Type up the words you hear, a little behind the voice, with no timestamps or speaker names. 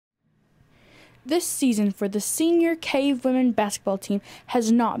This season for the senior Cavewomen basketball team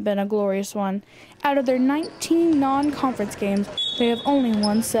has not been a glorious one. Out of their 19 non-conference games, they have only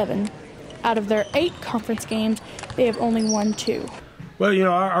won 7. Out of their 8 conference games, they have only won 2. Well, you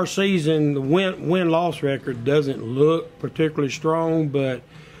know, our season, the win-loss record doesn't look particularly strong, but,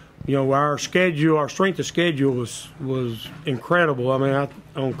 you know, our schedule, our strength of schedule was incredible. I mean,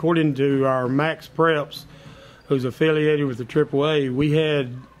 according to our Max Preps, who's affiliated with the AAA, we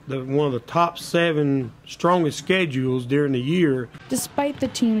had one of the top 7 strongest schedules during the year. Despite the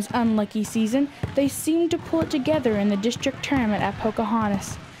team's unlucky season, they seemed to pull it together in the district tournament at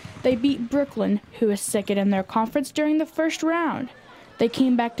Pocahontas. They beat Brooklyn, who was second in their conference, during the first round. They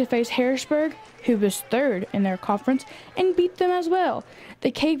came back to face Harrisburg, who was third in their conference, and beat them as well.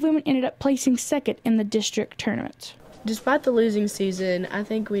 The Cavewomen ended up placing second in the district tournament. Despite the losing season, I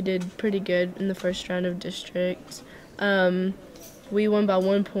think we did pretty good in the first round of districts. We won by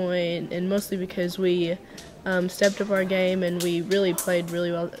 1 point, and mostly because we stepped up our game and we really played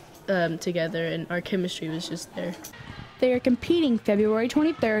really well together, and our chemistry was just there. They are competing February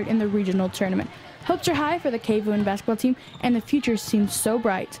 23rd in the regional tournament. Hopes are high for the Cavewomen basketball team, and the future seems so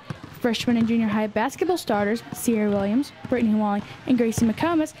bright. Freshman and junior high basketball starters Sierra Williams, Brittany Walling, and Gracie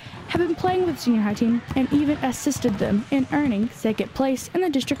McComas have been playing with the senior high team and even assisted them in earning second place in the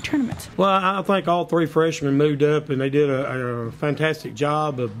district tournament. Well, I think all 3 freshmen moved up, and they did a fantastic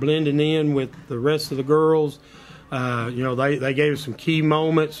job of blending in with the rest of the girls. You know, they gave us some key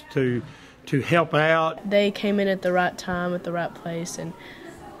moments to help out. They came in at the right time, at the right place, and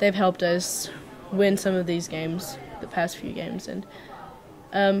they've helped us win some of these games, the past few games. And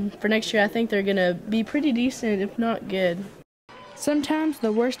for next year, I think they're going to be pretty decent, if not good. Sometimes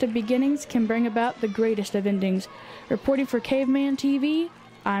the worst of beginnings can bring about the greatest of endings. Reporting for Caveman TV,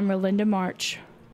 I'm Relinda March.